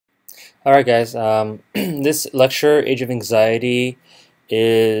All right, guys. This lecture, Age of Anxiety,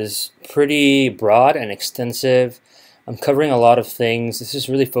 is pretty broad and extensive. I'm covering a lot of things. This is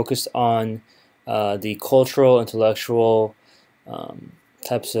really focused on the cultural, intellectual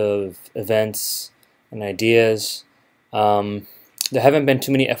types of events and ideas. Um, there haven't been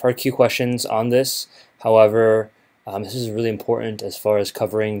too many FRQ questions on this. However, this is really important as far as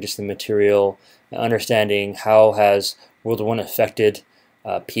covering just the material and understanding how has World War I affected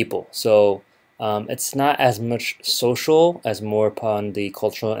people. So it's not as much social as more upon the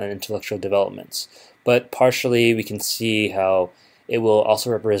cultural and intellectual developments. But partially we can see how it will also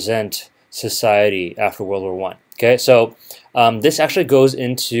represent society after World War One. Okay, so this actually goes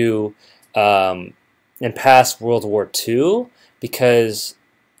into and past World War Two because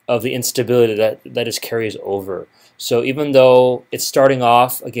of the instability that just carries over. So even though it's starting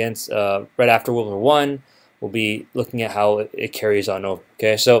off against right after World War One, we'll be looking at how it carries on over.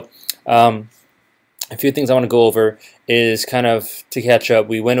 Okay, so a few things I want to go over is kind of to catch up.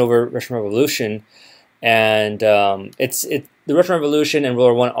 We went over Russian Revolution, and the Russian Revolution and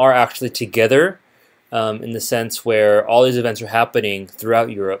World War One are actually together in the sense where all these events are happening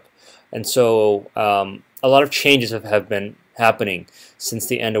throughout Europe, and so a lot of changes have been happening since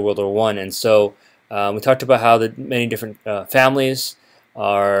the end of World War One, and so we talked about how the many different families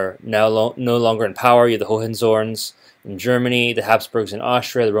are now no longer in power. You have the Hohenzollerns in Germany, the Habsburgs in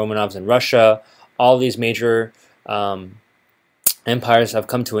Austria, the Romanovs in Russia. All these major empires have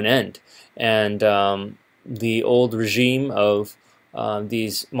come to an end, and the old regime of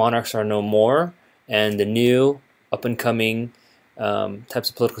these monarchs are no more, and the new up-and-coming types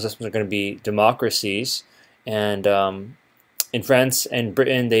of political systems are going to be democracies. And in France and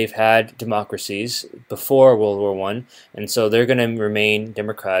Britain, they've had democracies before World War One, and so they're going to remain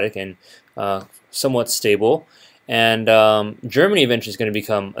democratic and somewhat stable. And Germany eventually is going to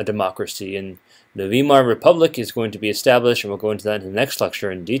become a democracy, and the Weimar Republic is going to be established, and we'll go into that in the next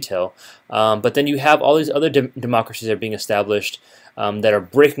lecture in detail. But then you have all these other democracies that are being established that are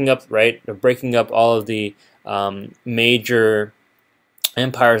breaking up, right? They're breaking up all of the major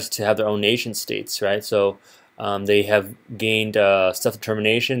empires to have their own nation states, right? So they have gained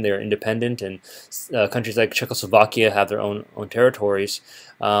self-determination. They're independent, and countries like Czechoslovakia have their own territories.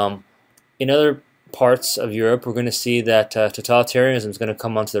 In other parts of Europe, we're going to see that totalitarianism is going to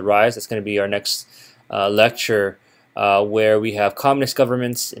come onto the rise. That's going to be our next lecture, where we have communist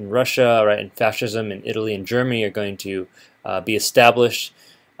governments in Russia, right, and fascism in Italy and Germany are going to be established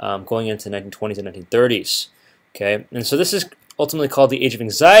going into the 1920s and 1930s. Okay, and so this is ultimately called the Age of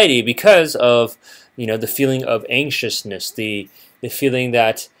Anxiety because of the feeling of anxiousness, the feeling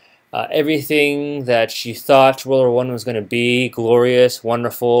that everything that you thought World War I was going to be glorious,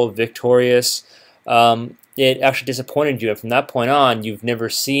 wonderful, victorious, it actually disappointed you. And from that point on, you've never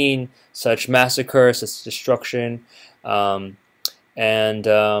seen such massacre, such destruction,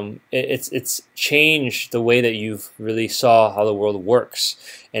 it's changed the way that you've really saw how the world works,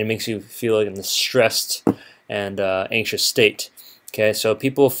 and it makes you feel like in this stressed and anxious state. Okay, so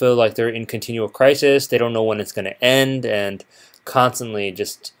people feel like they're in continual crisis. They don't know when it's going to end, and constantly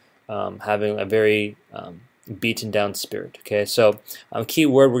just having a very beaten down spirit. Okay, so a key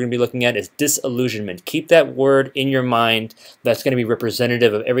word we're going to be looking at is disillusionment. Keep that word in your mind. That's going to be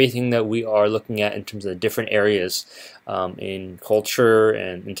representative of everything that we are looking at in terms of the different areas in culture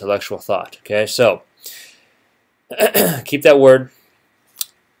and intellectual thought. Okay, so keep that word.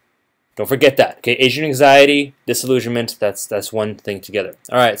 Don't forget that. Okay, Age of Anxiety, disillusionment. That's one thing together.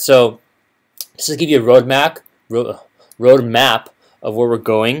 All right, so just to give you a roadmap of where we're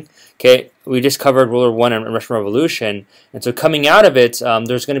going. Okay, we just covered World War I and Russian Revolution, and so coming out of it,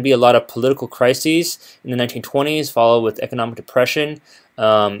 there's going to be a lot of political crises in the 1920s, followed with economic depression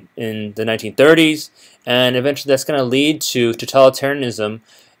in the 1930s, and eventually that's going to lead to totalitarianism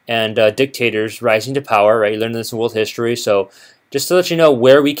and dictators rising to power. Right, you learned this in world history, so just to let you know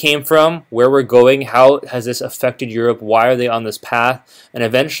where we came from, where we're going, how has this affected Europe, why are they on this path, and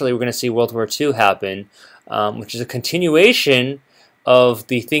eventually we're going to see World War II happen, which is a continuation of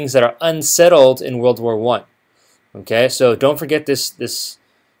the things that are unsettled in World War I. Okay, so don't forget this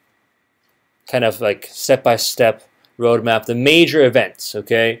kind of like step-by-step roadmap, the major events.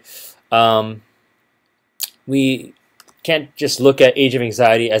 Okay, we can't just look at Age of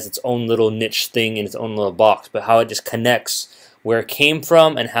Anxiety as its own little niche thing in its own little box, but how it just connects where it came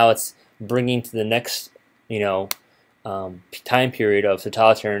from and how it's bringing to the next, time period of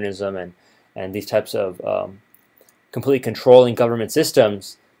totalitarianism and these types of completely controlling government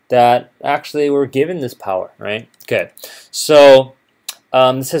systems that actually were given this power, right? Okay, so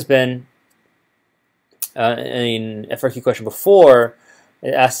this has been an FRQ question before,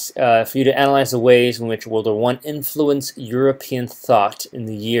 It asks for you to analyze the ways in which World War I influenced European thought in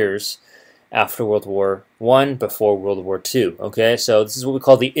the years after World War I, before World War II. Okay, so this is what we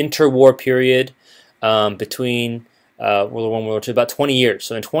call the interwar period between World War I and World War II, about 20 years.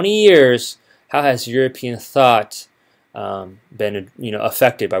 So in 20 years, how has European thought been,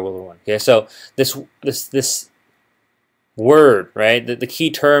 affected by World War I? Okay, so this word, right? The key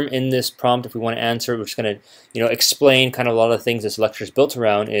term in this prompt, if we want to answer, which is going to, explain kind of a lot of the things this lecture is built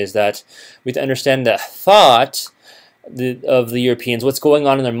around, is that we have to understand that thought of the Europeans, what's going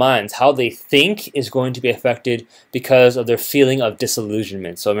on in their minds, how they think is going to be affected because of their feeling of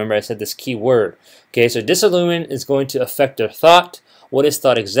disillusionment. So remember I said this key word. Okay, so disillusionment is going to affect their thought. What is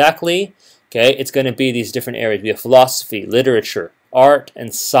thought exactly? Okay, it's going to be these different areas. We have philosophy, literature, art,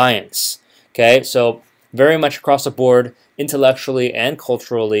 and science. Okay, so very much across the board, intellectually and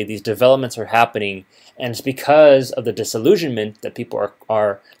culturally, these developments are happening, and it's because of the disillusionment that people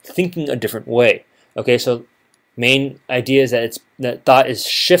are thinking a different way. Okay, so main idea is that thought is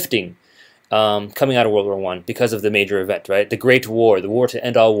shifting, coming out of World War I because of the major event, right? The Great War, the war to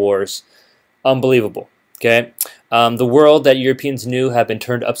end all wars, unbelievable. Okay, the world that Europeans knew have been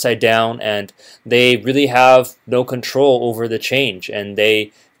turned upside down, and they really have no control over the change. And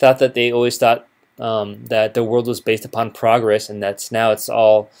they always thought that the world was based upon progress, and now it's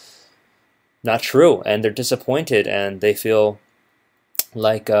all not true, and they're disappointed, and they feel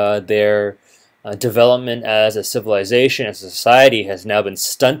like their development as a civilization, as a society, has now been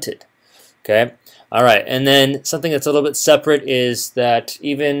stunted. Okay, all right, and then something that's a little bit separate is that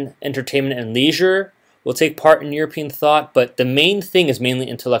even entertainment and leisure will take part in European thought, but the main thing is mainly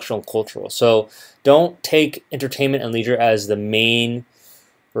intellectual and cultural. So don't take entertainment and leisure as the main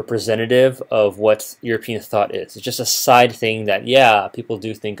representative of what European thought is. It's just a side thing that, yeah, people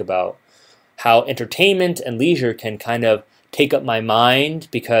do think about how entertainment and leisure can kind of take up my mind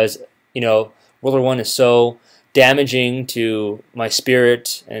because, World War I is so damaging to my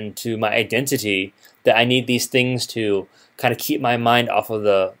spirit and to my identity that I need these things to kind of keep my mind off of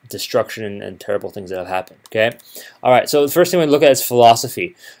the destruction and terrible things that have happened. Okay, all right. So the first thing we look at is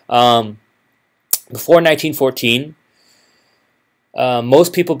philosophy. Before 1914,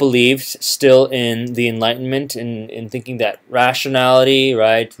 most people believed still in the Enlightenment, in thinking that rationality,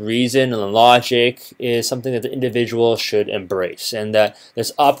 right, reason and logic is something that the individual should embrace, and that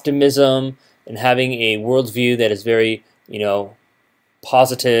there's optimism and having a worldview that is very,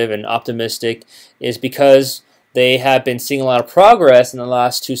 positive and optimistic is because they have been seeing a lot of progress in the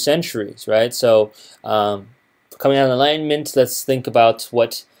last 2 centuries, right? So coming out of Enlightenment, let's think about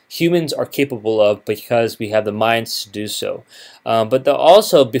what humans are capable of because we have the minds to do so. But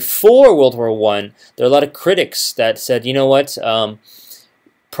also, before World War I, there are a lot of critics that said,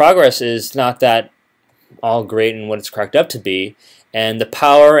 progress is not that all great in what it's cracked up to be, and the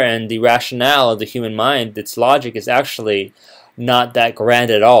power and the rationale of the human mind, its logic, is actually not that grand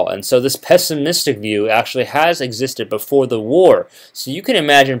at all. And so this pessimistic view actually has existed before the war. So you can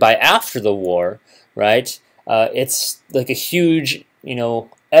imagine by after the war, right, it's like a huge,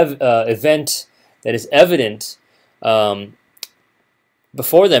 event that is evident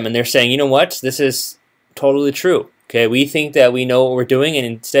before them, and they're saying, this is totally true. Okay, we think that we know what we're doing, and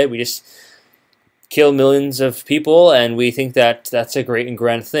instead we just kill millions of people, and we think that that's a great and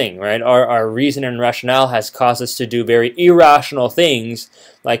grand thing, right? Our reason and rationale has caused us to do very irrational things,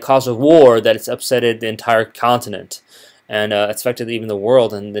 like cause a war that has upsetted the entire continent, and it's affected even the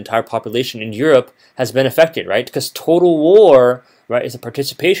world, and the entire population in Europe has been affected, right? Because total war, right, is a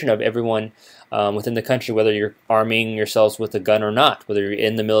participation of everyone within the country, whether you're arming yourselves with a gun or not, whether you're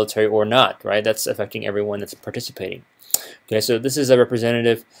in the military or not, right? That's affecting everyone that's participating. Okay, so this is a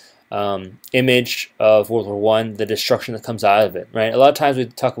representative image of World War I, the destruction that comes out of it, right? A lot of times we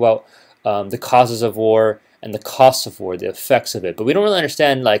talk about the causes of war and the costs of war, the effects of it, but we don't really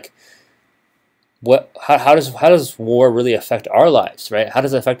understand, like, how does war really affect our lives, right? How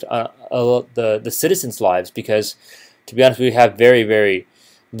does it affect the citizens' lives? Because, to be honest, we have very, very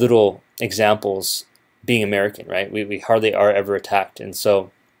little examples being American, right? We hardly are ever attacked, and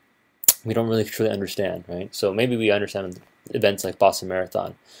so we don't really truly understand, right? So maybe we understand events like Boston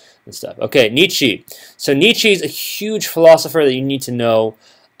Marathon and stuff. Okay, Nietzsche. So Nietzsche is a huge philosopher that you need to know.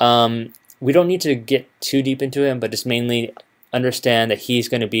 We don't need to get too deep into him, but just mainly understand that he's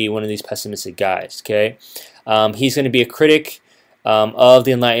going to be one of these pessimistic guys. Okay, he's going to be a critic of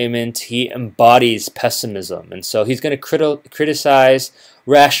the Enlightenment. He embodies pessimism, and so he's going to criticize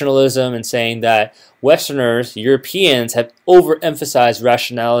rationalism and saying that Westerners, Europeans, have overemphasized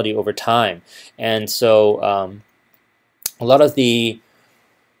rationality over time, and so a lot of the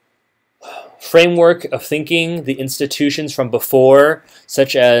framework of thinking, the institutions from before,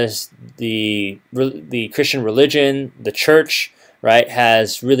 such as the Christian religion, the church, right,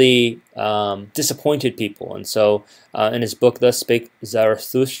 has really disappointed people. And so in his book, Thus Spake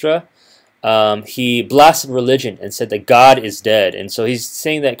Zarathustra, he blasted religion and said that God is dead. And so he's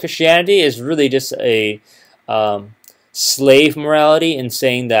saying that Christianity is really just a slave morality, and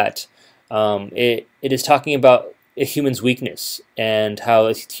saying that it is talking about a human's weakness and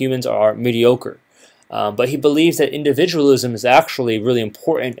how humans are mediocre. But he believes that individualism is actually really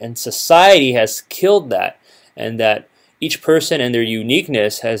important, and society has killed that, and that each person and their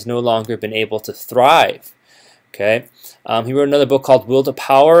uniqueness has no longer been able to thrive. Okay, he wrote another book called Will to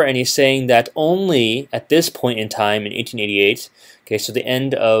Power, and he's saying that only at this point in time in 1888, okay, so the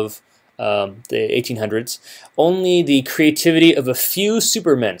end of the 1800s, only the creativity of a few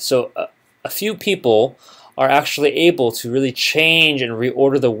supermen, so a few people, are actually able to really change and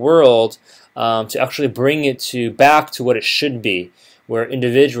reorder the world, to actually bring it back to what it should be, where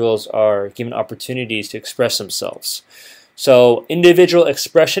individuals are given opportunities to express themselves. So individual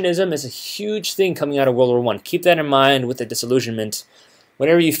expressionism is a huge thing coming out of World War I. Keep that in mind with the disillusionment.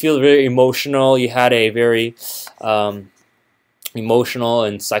 Whenever you feel very emotional, you had a very emotional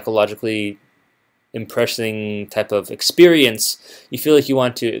and psychologically impressing type of experience, you feel like you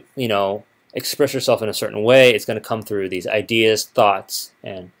want to, express yourself in a certain way. It's going to come through these ideas, thoughts,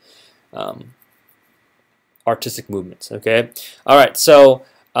 and artistic movements. Okay, all right. So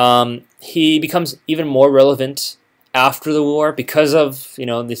he becomes even more relevant after the war because of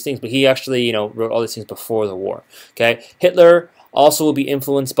these things. But he actually wrote all these things before the war. Okay, Hitler also will be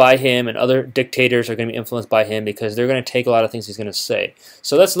influenced by him, and other dictators are going to be influenced by him because they're going to take a lot of things he's going to say.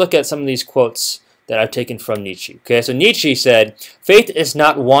 So let's look at some of these quotes that I've taken from Nietzsche. Okay, so Nietzsche said, "Faith is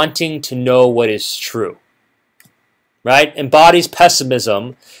not wanting to know what is true." Right? Embodies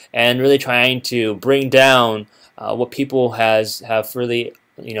pessimism and really trying to bring down what people have really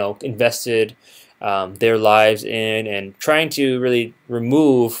invested their lives in, and trying to really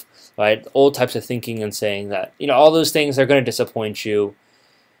remove old types of thinking, and saying that all those things are going to disappoint you.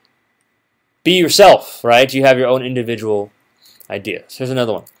 Be yourself, right? You have your own individual ideas. Here's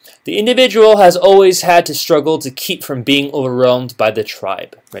another one. The individual has always had to struggle to keep from being overwhelmed by the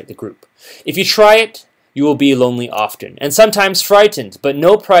tribe, right? The group. If you try it, you will be lonely often, and sometimes frightened, but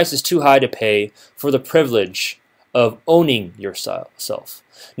no price is too high to pay for the privilege of owning yourself.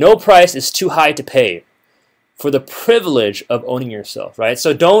 No price is too high to pay for the privilege of owning yourself, right?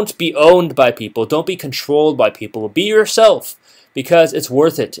 So don't be owned by people, don't be controlled by people, be yourself, because it's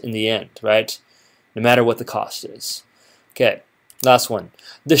worth it in the end, right? No matter what the cost is. Okay, last one.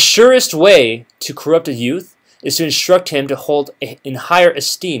 The surest way to corrupt a youth is to instruct him to hold in higher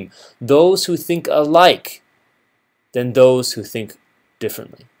esteem those who think alike than those who think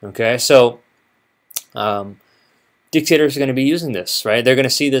differently. Okay, so dictators are going to be using this, right? They're going to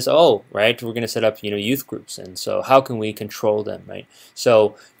see this, right, we're going to set up, youth groups, and so how can we control them, right?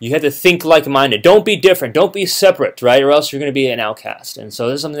 So you have to think like-minded. Don't be different. Don't be separate, right? Or else you're going to be an outcast. And so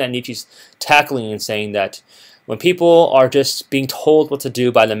this is something that Nietzsche's tackling and saying that when people are just being told what to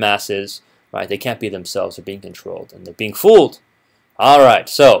do by the masses, right, they can't be themselves. They're being controlled, and they're being fooled. All right,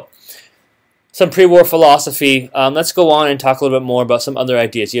 so some pre-war philosophy. Let's go on and talk a little bit more about some other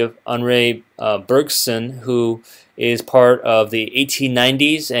ideas. You have Henri Bergson, who is part of the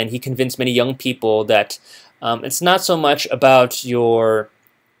 1890s, and he convinced many young people that it's not so much about your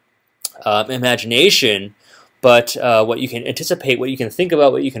imagination, but what you can anticipate, what you can think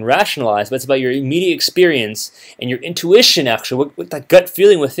about, what you can rationalize, but it's about your immediate experience and your intuition, actually, what that gut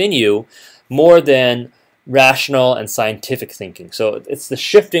feeling within you, more than rational and scientific thinking. So it's the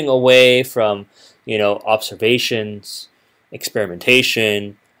shifting away from observations,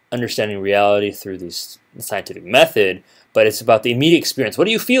 experimentation, understanding reality through the scientific method, but it's about the immediate experience. What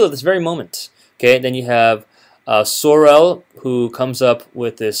do you feel at this very moment? Okay, then you have Sorel, who comes up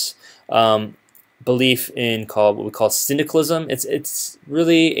with this belief in what we call syndicalism. It's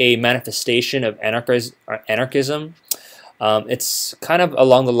really a manifestation of anarchism. It's kind of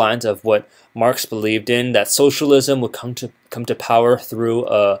along the lines of what Marx believed in, that socialism would come to power through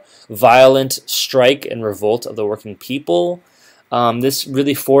a violent strike and revolt of the working people. This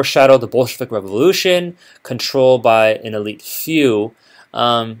really foreshadowed the Bolshevik Revolution, controlled by an elite few.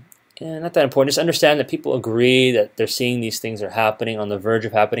 And not that important. Just understand that people agree that they're seeing these things are happening, on the verge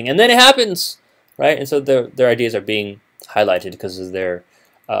of happening, and then it happens, right? And so their ideas are being highlighted because of their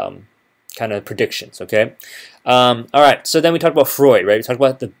kind of predictions. Okay. All right. So then we talked about Freud, right? We talked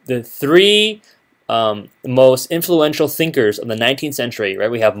about the three most influential thinkers of the 19th century, right?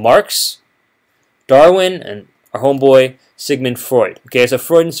 We have Marx, Darwin, and our homeboy Sigmund Freud. Okay, so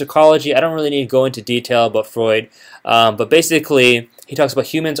Freud and psychology, I don't really need to go into detail about Freud, but basically he talks about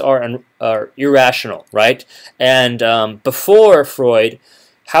humans are irrational, right? And before Freud,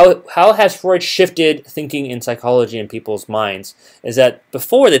 how has Freud shifted thinking in psychology in people's minds? Is that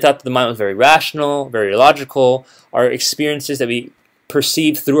before they thought that the mind was very rational, very logical, our experiences that we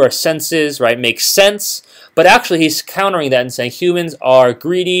perceive through our senses, right, make sense, but actually he's countering that and saying humans are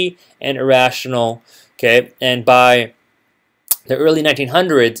greedy and irrational, okay, and by the early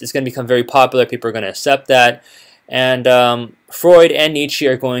 1900s, it's going to become very popular. People are going to accept that. And Freud and Nietzsche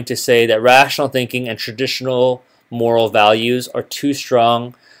are going to say that rational thinking and traditional moral values are too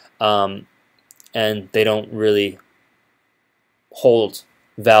strong, and they don't really hold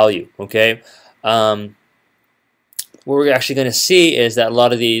value. Okay, what we're actually going to see is that a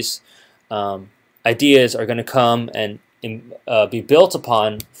lot of these ideas are going to come and be built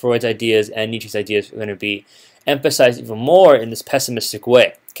upon Freud's ideas, and Nietzsche's ideas are going to be emphasized even more in this pessimistic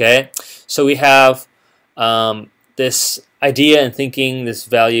way. Okay, so we have this idea and thinking, this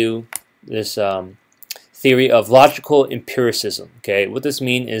value, this theory of logical empiricism. Okay, what this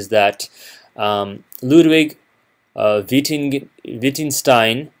means is that Ludwig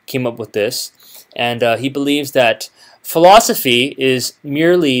Wittgenstein came up with this, and he believes that philosophy is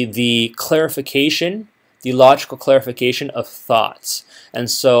merely the clarification, the logical clarification of thoughts. And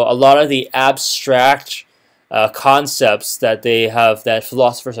so a lot of the abstract concepts that that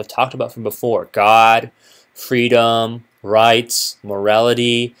philosophers have talked about from before, God, freedom, rights,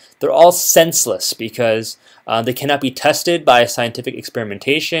 morality, they're all senseless because they cannot be tested by scientific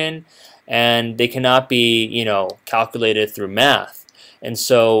experimentation, and they cannot be, calculated through math. And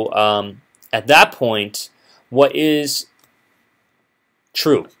so at that point, what is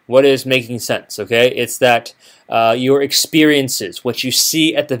true? What is making sense? Okay, it's that your experiences, what you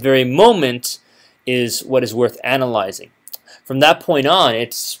see at the very moment, is what is worth analyzing. From that point on,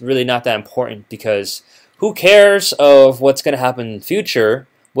 it's really not that important, because who cares of what's going to happen in the future?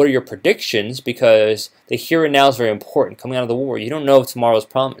 What are your predictions? Because the here and now is very important. Coming out of the war, you don't know tomorrow's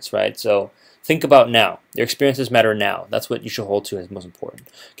promise, right? So think about now. Your experiences matter now. That's what you should hold to as most important.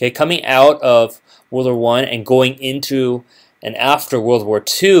 Okay, coming out of World War I and going into and after World War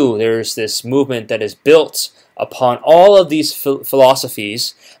II, there's this movement that is built upon all of these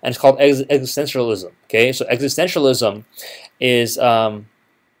philosophies, and it's called existentialism. Okay, so existentialism is going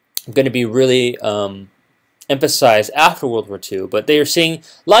to be really emphasized after World War II, but they are saying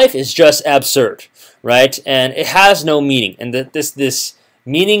life is just absurd, right? And it has no meaning, and this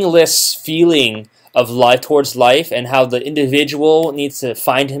meaningless feeling of life towards life, and how the individual needs to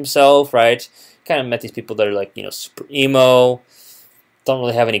find himself, right? Kind of met these people that are like, super emo, don't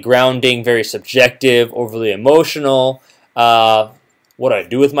really have any grounding, very subjective, overly emotional. What do I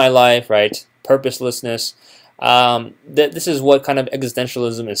do with my life, right? Purposelessness. This is what kind of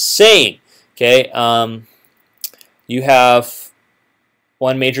existentialism is saying. Okay, you have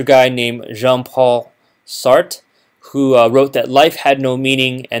one major guy named Jean-Paul Sartre, who wrote that life had no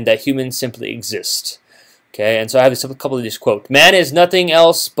meaning and that humans simply exist. Okay, and so I have a couple of these quotes. Man is nothing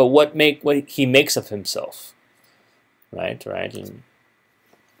else but what he makes of himself. Right. And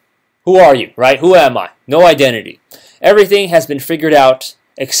who are you? Right? Who am I? No identity. Everything has been figured out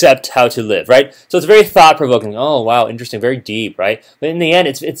except how to live. Right? So it's very thought-provoking. Oh, wow, interesting, very deep. Right? But in the end,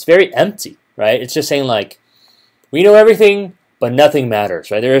 it's very empty. Right? It's just saying like, we know everything, but nothing matters.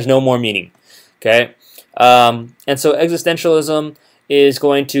 Right? There is no more meaning. Okay. And so existentialism is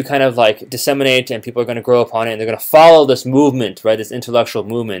going to kind of like disseminate, and people are going to grow upon it, and they're going to follow this movement, right? This intellectual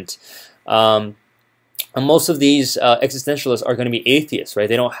movement. And most of these existentialists are going to be atheists, right?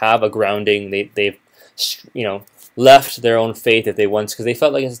 They don't have a grounding. They've left their own faith if they once, because they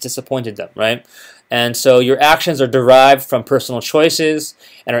felt like it's disappointed them, right? And so your actions are derived from personal choices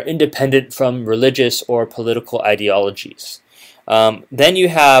and are independent from religious or political ideologies. Then you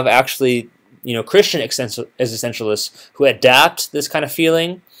have actually Christian existentialists who adapt this kind of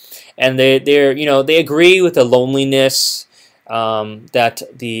feeling, and they agree with the loneliness that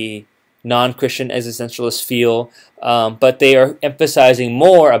the non-Christian existentialists feel, but they are emphasizing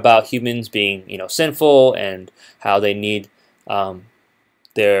more about humans being sinful, and how they need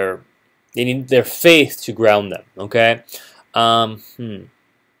their faith to ground them. Okay.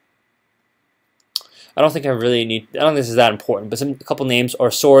 I don't think I think this is that important, but a couple names are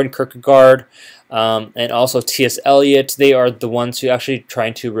Soren Kierkegaard and also T.S. Eliot. They are the ones who actually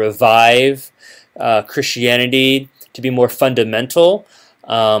trying to revive Christianity to be more fundamental.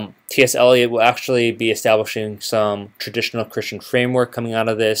 T.S. Eliot will actually be establishing some traditional Christian framework coming out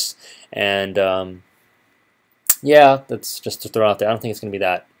of this, and yeah, that's just to throw out there. I don't think it's going to be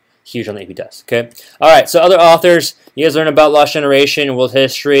that huge on the AP Test. Okay. All right. So other authors you guys learn about Lost Generation, World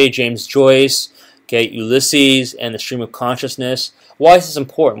History, James Joyce, okay, Ulysses, and the Stream of Consciousness. Why is this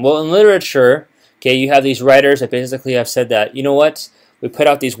important? Well, in literature, okay, you have these writers that basically have said that, you know what, we put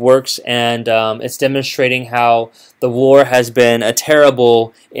out these works and it's demonstrating how the war has been a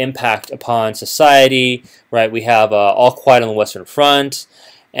terrible impact upon society, right? We have All Quiet on the Western Front,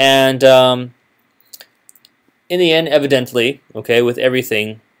 and in the end, evidently, okay, with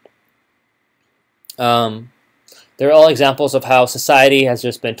everything, they're all examples of how society has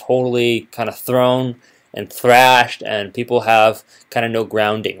just been totally kind of thrown and thrashed, and people have kind of no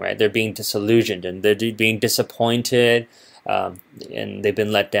grounding, right? They're being disillusioned and they're being disappointed, and they've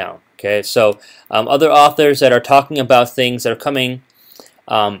been let down. Okay, so other authors that are talking about things that are coming,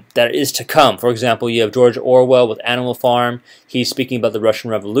 that is to come. For example, you have George Orwell with Animal Farm. He's speaking about the Russian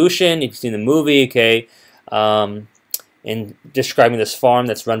Revolution. If you've seen the movie, okay, in describing this farm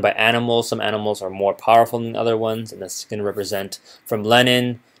that's run by animals. Some animals are more powerful than other ones, and that's going to represent from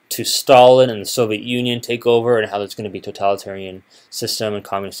Lenin to Stalin and the Soviet Union takeover, and how there's going to be totalitarian system and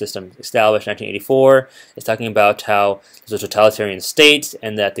communist system established in 1984. It's talking about how there's a totalitarian state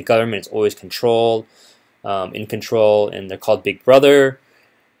and that the government is always in control, and they're called Big Brother.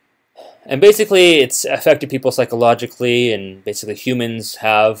 And basically, it's affected people psychologically, and basically humans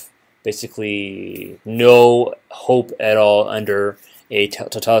have basically no hope at all under a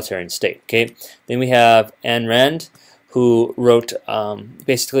totalitarian state. Okay. Then we have Ayn Rand, who wrote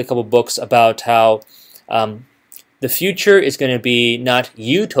basically a couple books about how the future is going to be not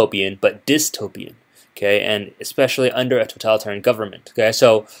utopian but dystopian. Okay, and especially under a totalitarian government. Okay,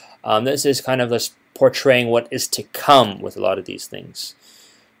 so this is kind of just portraying what is to come with a lot of these things.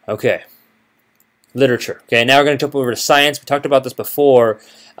 Okay. Literature. Okay, now we're going to jump over to science. We talked about this before.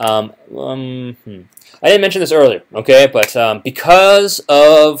 I didn't mention this earlier, okay, but because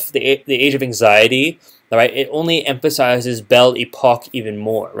of the age of anxiety, right, it only emphasizes Belle Epoque even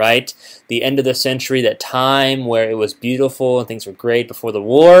more, right? The end of the century, that time where it was beautiful and things were great before the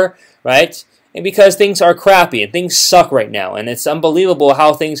war, right? And because things are crappy and things suck right now, and it's unbelievable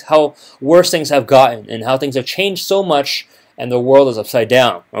how worse things have gotten and how things have changed so much, and the world is upside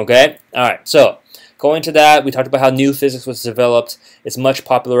down. Okay, all right. So going to that, we talked about how new physics was developed. It's much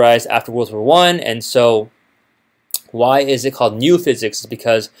popularized after World War I, and so why is it called new physics? It's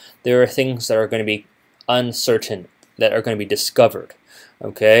because there are things that are going to be uncertain, that are going to be discovered.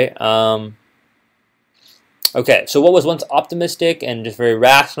 Okay. Okay, so what was once optimistic and just very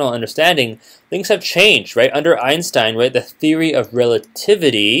rational understanding, things have changed, right? Under Einstein, right, the theory of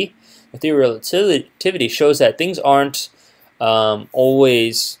relativity shows that things aren't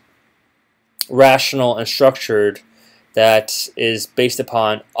always rational and structured, that is based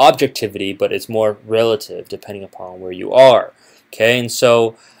upon objectivity, but it's more relative depending upon where you are. Okay, and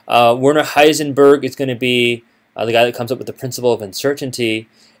so Werner Heisenberg is going to be the guy that comes up with the principle of uncertainty.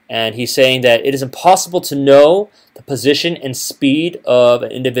 And he's saying that it is impossible to know the position and speed of an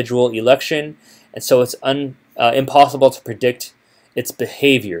individual election, and so it's impossible to predict its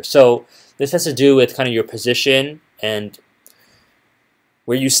behavior. So this has to do with kind of your position, and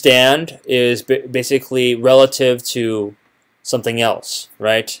where you stand is basically relative to something else,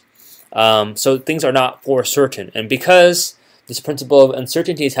 right? So things are not for certain, and because this principle of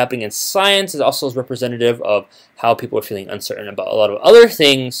uncertainty is happening in science, it also is representative of how people are feeling uncertain about a lot of other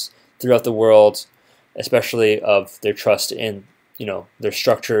things throughout the world, especially of their trust in, their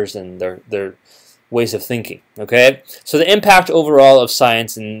structures and their ways of thinking. Okay, so the impact overall of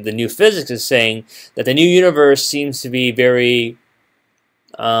science and the new physics is saying that the new universe seems to be very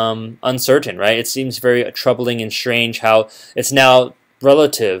uncertain, right? It seems very troubling and strange how it's now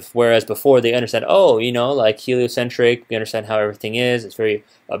relative, whereas before they understand, like heliocentric, we understand how everything is, it's very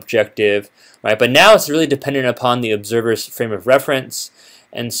objective, right? But now it's really dependent upon the observer's frame of reference,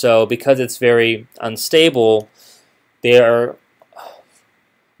 and so because it's very unstable, their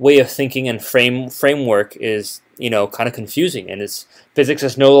way of thinking and framework is, kind of confusing, and physics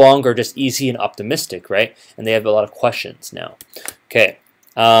is no longer just easy and optimistic, right? And they have a lot of questions now. Okay,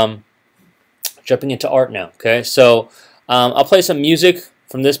 jumping into art now. Okay, so I'll play some music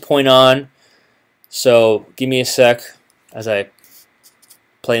from this point on, so give me a sec as I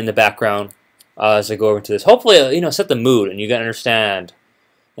play in the background as I go over to this. Hopefully, set the mood and you can understand,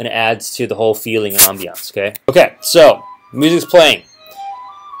 and it adds to the whole feeling and ambiance. Okay, so music's playing.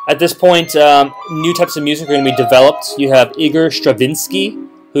 At this point, new types of music are going to be developed. You have Igor Stravinsky,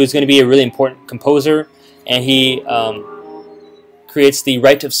 who's going to be a really important composer, and he creates the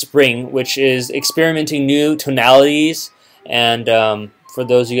Rite of Spring, which is experimenting new tonalities. And for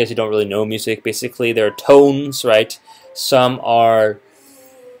those of you guys who don't really know music, basically there are tones, right? Some are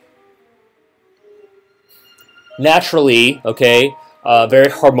naturally, okay, very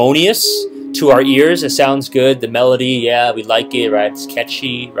harmonious to our ears. It sounds good. The melody, yeah, we like it, right? It's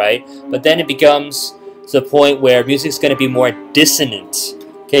catchy, right? But then it becomes to the point where music's going to be more dissonant,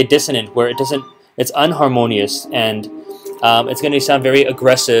 okay, dissonant, where it's unharmonious, and it's going to sound very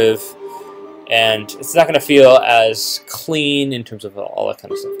aggressive, and it's not going to feel as clean in terms of all that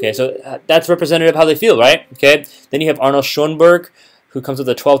kind of stuff. Okay, so that's representative of how they feel, right? Okay, then you have Arnold Schoenberg, who comes with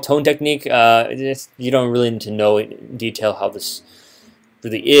the 12-tone technique. You don't really need to know in detail how this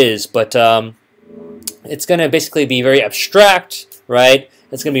really is, but it's going to basically be very abstract, right?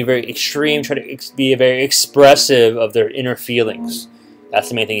 It's going to be very extreme, try to be very expressive of their inner feelings. That's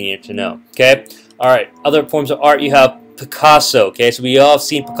the main thing you need to know, okay? All right, other forms of art, you have Picasso, okay? So we all have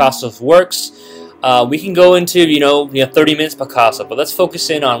seen Picasso's works. We can go into, 30 minutes Picasso, but let's focus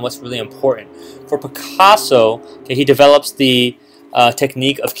in on what's really important. For Picasso, okay, he develops the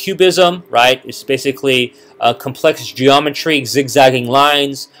technique of cubism, right? It's basically complex geometry, zigzagging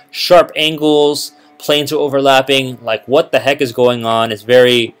lines, sharp angles, planes are overlapping. Like, what the heck is going on? It's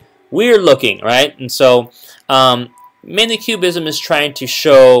very weird looking, right? And so mainly Cubism is trying to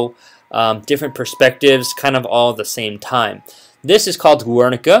show different perspectives kind of all at the same time. This is called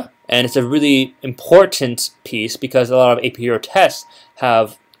Guernica, and it's a really important piece because a lot of APUR tests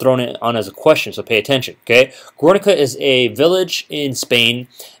have thrown it on as a question, so pay attention, okay? Guernica is a village in Spain,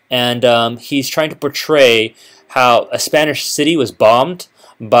 and he's trying to portray how a Spanish city was bombed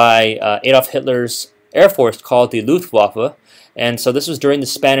by Adolf Hitler's air force called the Luftwaffe, and so this was during the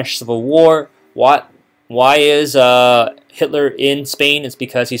Spanish Civil War. Why is Hitler in Spain? It's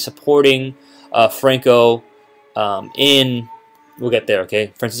because he's supporting Franco we'll get there,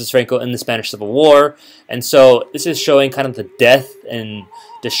 okay? Francis Franco in the Spanish Civil War. And so this is showing kind of the death and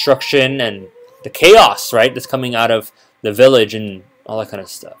destruction and the chaos, right, that's coming out of the village and all that kind of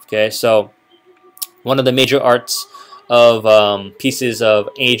stuff, okay? So one of the major arts of pieces of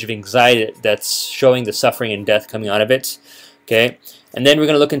Age of Anxiety that's showing the suffering and death coming out of it, okay? And then we're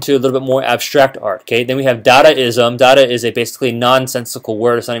going to look into a little bit more abstract art, okay? Then we have Dadaism. Dada is a basically nonsensical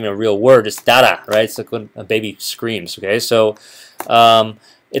word. It's not even a real word. It's Dada, right? It's like when a baby screams, okay? So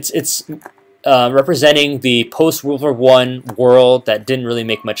it's representing the post-World War I world that didn't really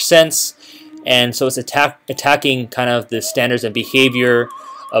make much sense. And so it's attacking kind of the standards and behavior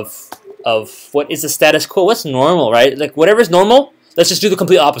of what is the status quo, what's normal, right? Like, whatever's normal, let's just do the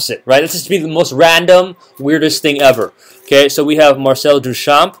complete opposite, right? Let's just be the most random, weirdest thing ever. Okay, so we have Marcel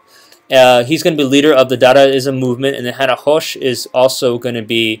Duchamp. He's going to be leader of the Dadaism movement, and then Hannah Hoche is also going to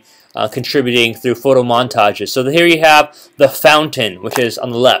be contributing through photo montages. So here you have the fountain, which is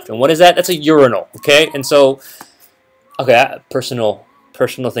on the left. And what is that? That's a urinal, okay? And so, okay, personal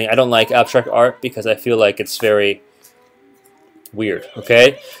thing. I don't like abstract art because I feel like it's very weird,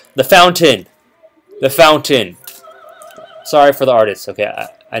 okay? The fountain. The fountain. Sorry for the artists, okay?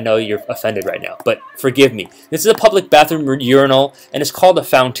 I know you're offended right now, but forgive me. This is a public bathroom urinal, and it's called a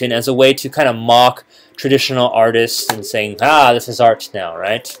fountain as a way to kind of mock traditional artists and saying, this is art now,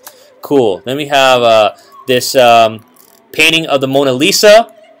 right? Cool. Then we have this painting of the Mona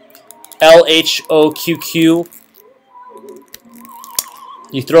Lisa, LHOQQ.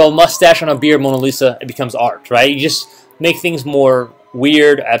 You throw a mustache on a beard, Mona Lisa, it becomes art, right? You just make things more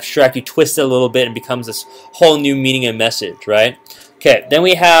weird, abstract, you twist it a little bit and it becomes this whole new meaning and message, right? Okay, then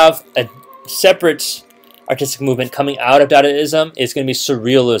we have a separate artistic movement coming out of Dadaism. It's going to be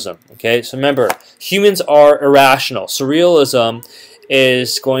Surrealism, okay? So remember, humans are irrational. Surrealism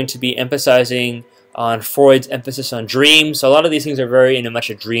is going to be emphasizing on Freud's emphasis on dreams. So a lot of these things are very in a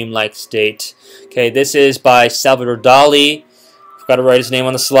much a dreamlike state. Okay, this is by Salvador Dali. Forgot to write his name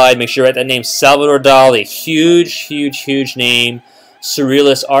on the slide. Make sure you write that name, Salvador Dali. Huge, huge, huge name.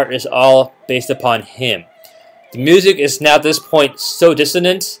 Surrealist art is all based upon him. The music is now at this point so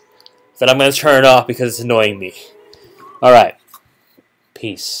dissonant that I'm going to turn it off because it's annoying me. Alright.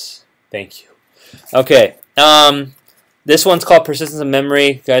 Peace. Thank you. Okay. This one's called Persistence of Memory.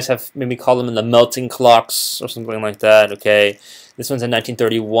 You guys have maybe called them in the melting clocks or something like that. Okay. This one's in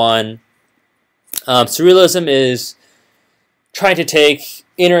 1931. Surrealism is trying to take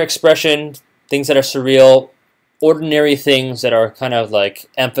inner expression, things that are surreal, ordinary things that are kind of like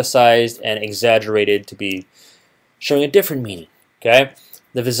emphasized and exaggerated to be showing a different meaning, okay?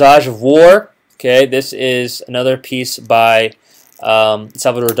 The Visage of War, okay? This is another piece by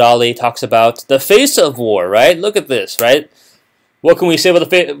Salvador Dali. Talks about the face of war, right? Look at this, right? What can we say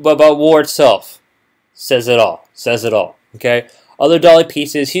about war itself? Says it all. Says it all, okay? Other Dali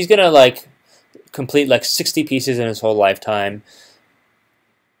pieces, he's gonna like complete like 60 pieces in his whole lifetime.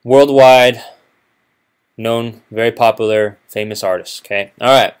 Worldwide, known, very popular, famous artist, okay? All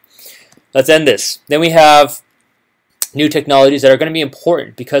right, let's end this. Then we have new technologies that are going to be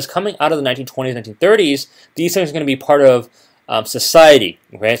important, because coming out of the 1920s, 1930s, these things are going to be part of society.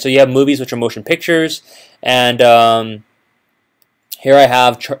 Okay, so you have movies, which are motion pictures, and here I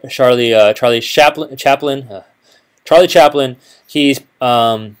have Charlie Chaplin. He's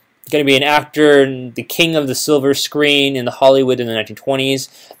going to be an actor, and the king of the silver screen in the Hollywood in the 1920s.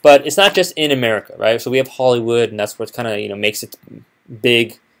 But it's not just in America, right? So we have Hollywood, and that's what kind of makes its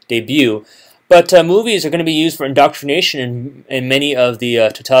big debut. But movies are going to be used for indoctrination in many of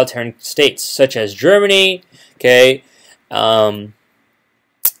the totalitarian states, such as Germany, okay, and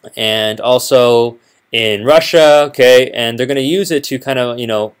also in Russia, okay, and they're going to use it to kind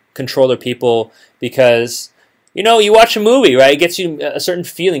of control their people, because you watch a movie, right? It gets you a certain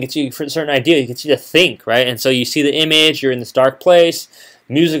feeling, gets you a certain idea, it gets you to think, right? And so you see the image, you're in this dark place,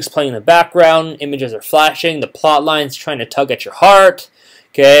 music's playing in the background, images are flashing, the plot line's trying to tug at your heart,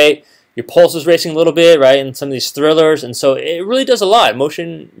 okay? Your pulse is racing a little bit, right, in some of these thrillers, and so it really does a lot.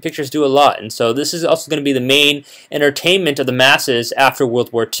 Motion pictures do a lot, and so this is also going to be the main entertainment of the masses after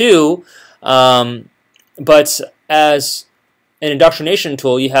World War II. But as an indoctrination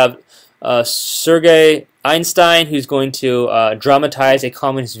tool, you have Sergei Einstein, who's going to dramatize a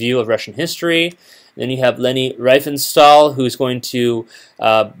communist view of Russian history. Then you have Leni Riefenstahl, who's going to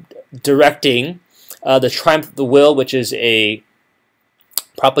directing The Triumph of the Will, which is a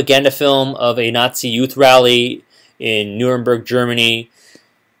propaganda film of a Nazi youth rally in Nuremberg, Germany.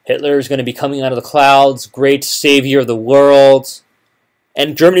 Hitler is going to be coming out of the clouds, great savior of the world,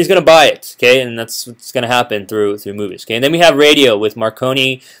 and Germany's going to buy it, okay? And that's what's going to happen through movies, okay? And then we have radio with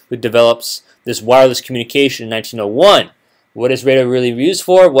Marconi, who develops this wireless communication in 1901. What is radio really used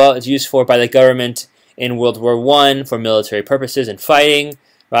for? Well, it's used for by the government in World War I for military purposes and fighting,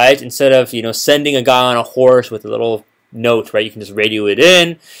 right? Instead of sending a guy on a horse with a little note, right? You can just radio it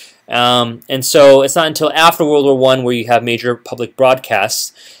in. And so it's not until after World War I where you have major public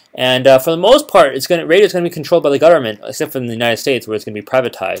broadcasts. And for the most part, radio is going to be controlled by the government, except for in the United States, where it's going to be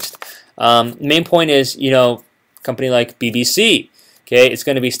privatized. The main point is, a company like BBC, okay, it's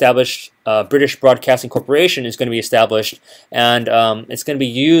going to be established. British Broadcasting Corporation is going to be established, and it's going to be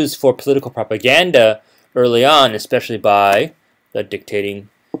used for political propaganda early on, especially by the dictating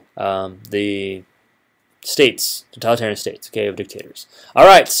the states, totalitarian states, okay, of dictators. All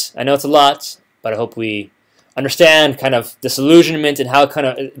right, I know it's a lot, but I hope we understand kind of disillusionment and how it kind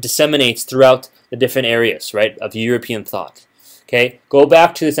of disseminates throughout the different areas, right, of European thought. Okay, go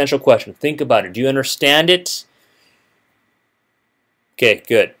back to the essential question. Think about it. Do you understand it? Okay,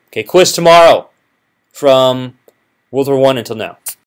 good. Okay, quiz tomorrow from World War I until now.